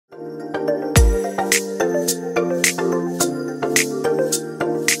Hey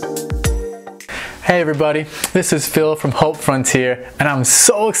everybody, this is Phil from Hope Frontier, and I'm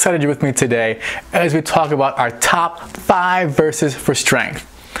so excited you're with me today as we talk about our top 5 verses for strength.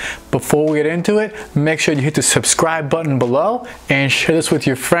 Before we get into it, make sure you hit the subscribe button below and share this with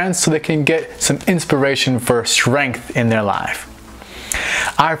your friends so they can get some inspiration for strength in their life.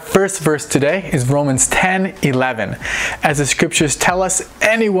 Our first verse today is Romans 10:11. As the scriptures tell us,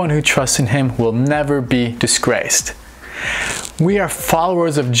 anyone who trusts in him will never be disgraced. We are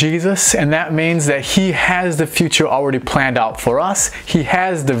followers of Jesus, and that means that he has the future already planned out for us. He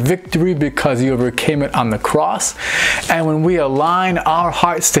has the victory because he overcame it on the cross. And when we align our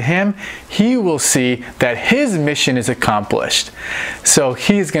hearts to him, he will see that his mission is accomplished. So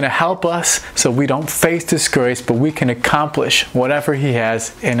he's going to help us so we don't face disgrace, but we can accomplish whatever he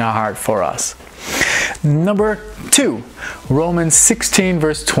has in our heart for us. Number 2, Romans 16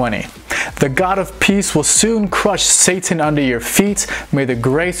 verse 20. The God of peace will soon crush Satan under your feet. May the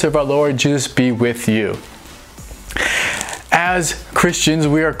grace of our Lord Jesus be with you. As Christians,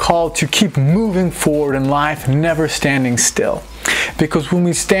 we are called to keep moving forward in life, never standing still. Because when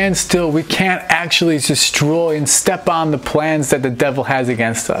we stand still, we can't actually destroy and step on the plans that the devil has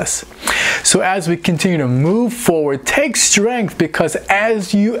against us. So as we continue to move forward, take strength, because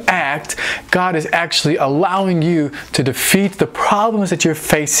as you act, God is actually allowing you to defeat the problems that you're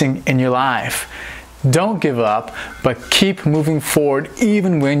facing in your life. Don't give up, but keep moving forward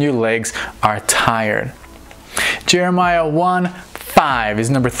even when your legs are tired. Jeremiah 1:5 is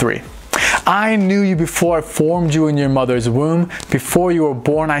number 3. I knew you before I formed you in your mother's womb. Before you were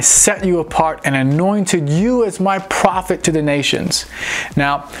born, I set you apart and anointed you as my prophet to the nations.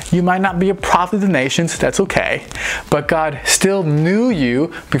 Now, you might not be a prophet to the nations, that's okay, but God still knew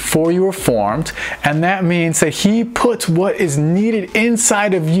you before you were formed, and that means that he puts what is needed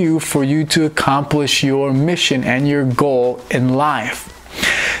inside of you for you to accomplish your mission and your goal in life.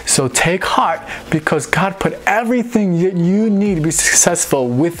 So take heart, because God put everything that you need to be successful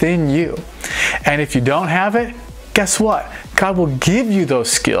within you. And if you don't have it, guess what? God will give you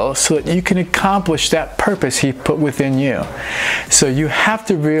those skills so that you can accomplish that purpose he put within you. So you have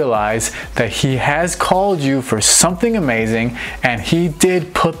to realize that he has called you for something amazing, and he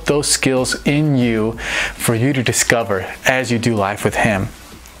did put those skills in you for you to discover as you do life with him.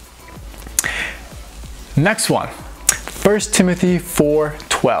 Next one. 1 Timothy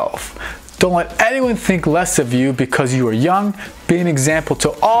 4:12. Don't let anyone think less of you because you are young. Be an example to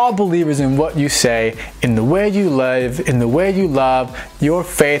all believers in what you say, in the way you live, in the way you love, your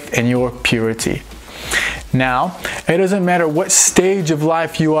faith, and your purity. Now, it doesn't matter what stage of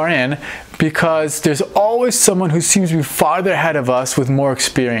life you are in, because there's always someone who seems to be farther ahead of us with more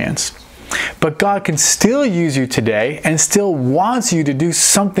experience. But God can still use you today and still wants you to do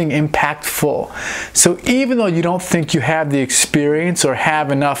something impactful. So even though you don't think you have the experience or have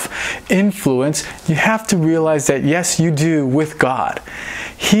enough influence, you have to realize that yes, you do with God.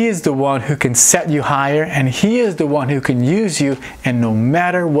 He is the one who can set you higher, and he is the one who can use you, and no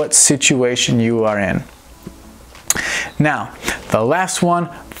matter what situation you are in. Now, the last one,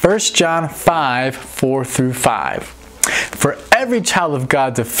 1 John 5:4-5. For every child of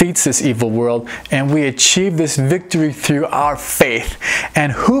God defeats this evil world, and we achieve this victory through our faith.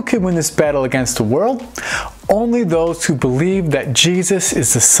 And who can win this battle against the world? Only those who believe that Jesus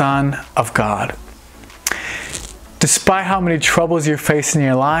is the Son of God. Despite how many troubles you're facing in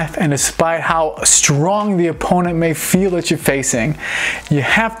your life, and despite how strong the opponent may feel that you're facing, you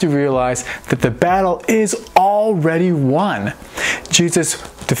have to realize that the battle is already won. Jesus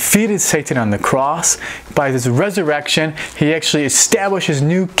defeated Satan on the cross. By his resurrection, he actually established his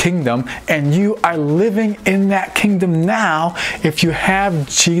new kingdom, and you are living in that kingdom now if you have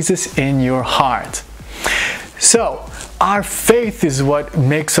Jesus in your heart. So, our faith is what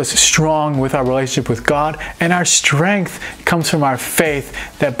makes us strong with our relationship with God, and our strength comes from our faith,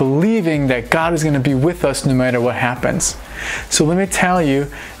 that believing that God is going to be with us no matter what happens. So let me tell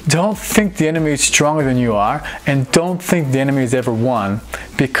you, don't think the enemy is stronger than you are, and don't think the enemy has ever won,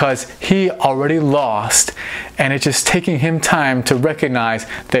 because he already lost, and it's just taking him time to recognize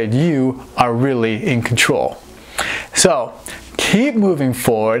that you are really in control. So, keep moving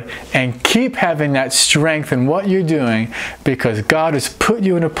forward and keep having that strength in what you're doing, because God has put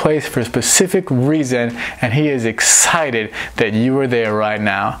you in a place for a specific reason, and he is excited that you are there right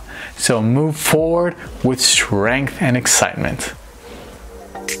now. So move forward with strength and excitement.